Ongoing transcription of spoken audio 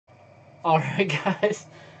Alright, guys.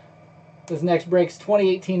 This next break's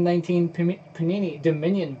 2018-19 Panini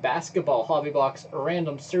Dominion Basketball Hobby Box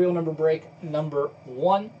Random Serial Number Break number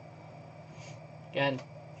 1. Again,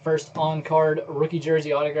 first on-card rookie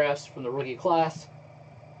jersey autographs from the rookie class.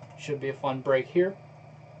 Should be a fun break here.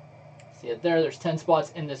 See it there. There's 10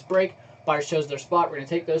 spots in this break. Buyer chose their spot. We're going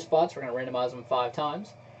to take those spots. We're going to randomize them 5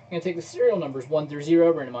 times. We're going to take the serial numbers 1 through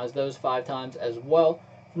 0, randomize those 5 times as well.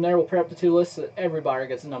 From there, we'll pair up the 2 lists so that every buyer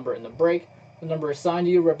gets a number in the break. The number assigned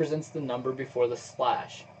to you represents the number before the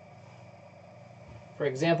slash. For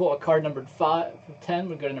example, a card numbered 5 of 10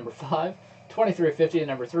 would go to number 5, 23 of 50 to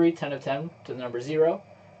number 3, 10 of 10 to the number 0.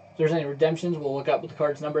 If there's any redemptions, we'll look up what the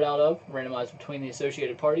card's numbered out of, randomize between the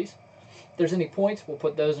associated parties. If there's any points, we'll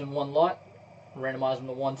put those in one lot, randomize them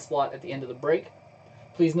to one slot at the end of the break.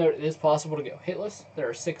 Please note it is possible to go hitless. There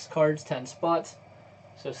are 6 cards, 10 spots,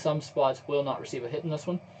 so some spots will not receive a hit in this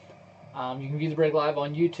one. You can view the break live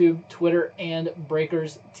on YouTube, Twitter, and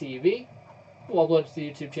Breakers TV. We'll upload it to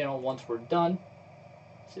the YouTube channel once we're done.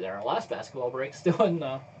 See there, our last basketball break still in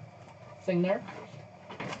the thing there.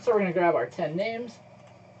 So we're going to grab our 10 names.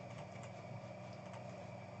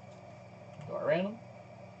 Go at random.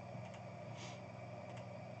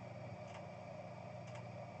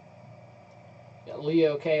 Got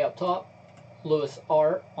Leo K up top, Lewis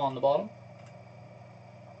R on the bottom.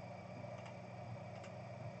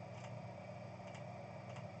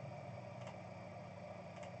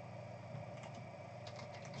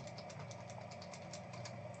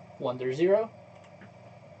 One through 0.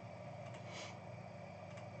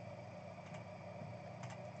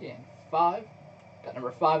 And 5. Got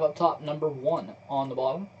number 5 up top, number 1 on the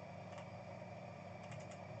bottom.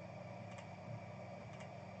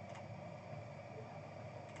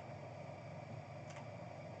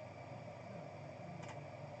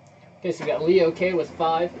 Okay, so you got Leo K with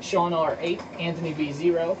 5, Sean R 8, Anthony B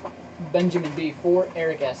 0, Benjamin B 4,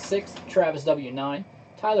 Eric S 6, Travis W 9,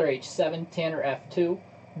 Tyler H 7, Tanner F 2,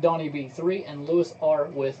 Donnie B 3, and Lewis R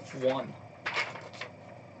with 1.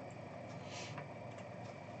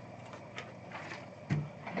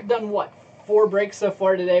 I've done what? 4 breaks so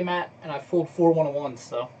far today, Matt, and I've pulled 4 1-on-1s,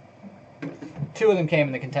 so 2 of them came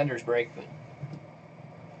in the contenders break. But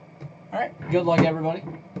alright, good luck everybody.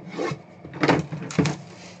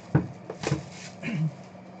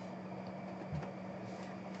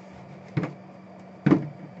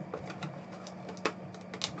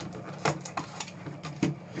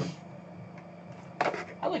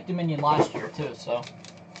 I liked Dominion last year too, so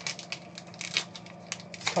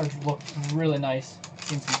these cards look really nice.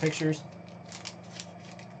 Seen some pictures.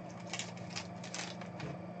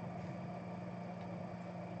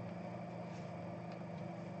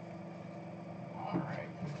 Alright.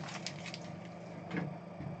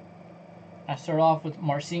 I start off with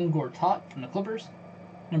Marcin Gortat from the Clippers,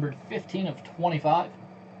 numbered 15 of 25.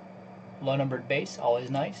 Low numbered base, always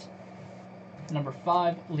nice. Number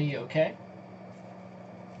 5, Leo K.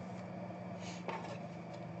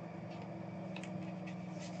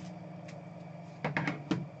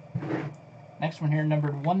 Next one here,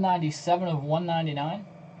 numbered 197 of 199.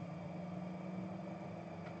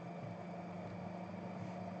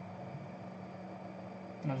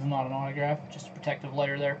 That's not an autograph, just a protective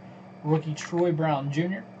letter there. Rookie Troy Brown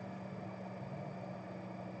Jr.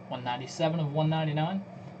 197 of 199.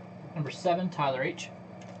 Number 7, Tyler H.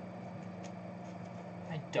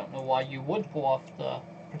 I don't know why you would pull off the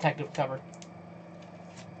protective cover.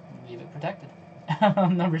 Leave it protected.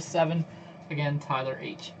 Number 7, again, Tyler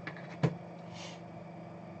H.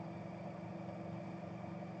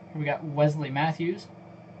 Here we got Wesley Matthews,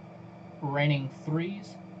 reigning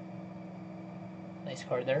 3s. Nice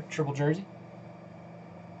card there, triple jersey.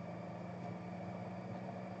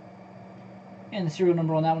 And the serial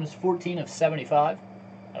number on that one is 14 of 75.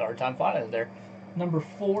 Had a hard time finding it there. Number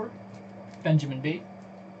 4, Benjamin B.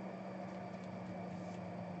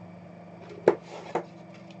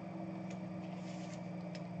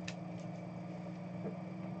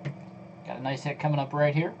 Got a nice hit coming up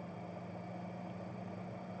right here.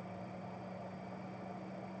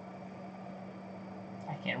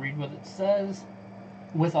 Can't read what it says.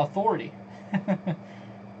 With authority.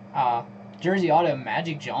 Jersey auto,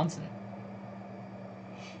 Magic Johnson.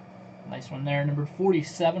 Nice one there. Number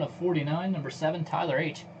 47 of 49. Number 7, Tyler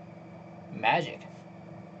H. Magic.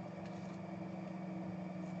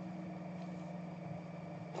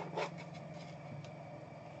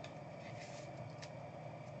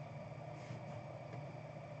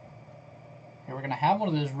 Here we're going to have one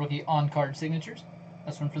of those rookie on-card signatures.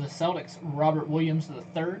 This one for the Celtics, Robert Williams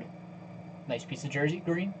III. Nice piece of jersey,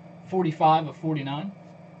 green. 45 of 49.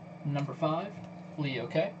 Number 5, Leo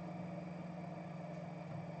K.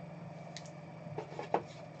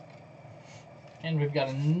 And we've got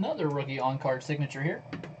another rookie on-card signature here.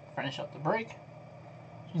 Finish up the break.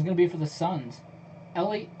 This one's going to be for the Suns.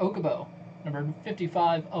 Ellie Okubo, number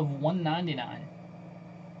 55 of 199.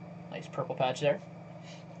 Nice purple patch there.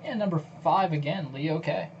 And number 5 again, Leo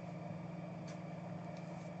K.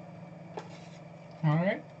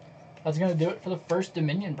 Alright, that's going to do it for the first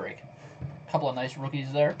Dominion break. A couple of nice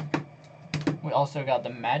rookies there. We also got the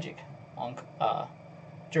Magic on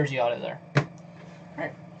jersey auto there.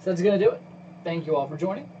 Alright, so that's going to do it. Thank you all for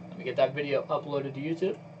joining. Let me get that video uploaded to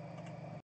YouTube.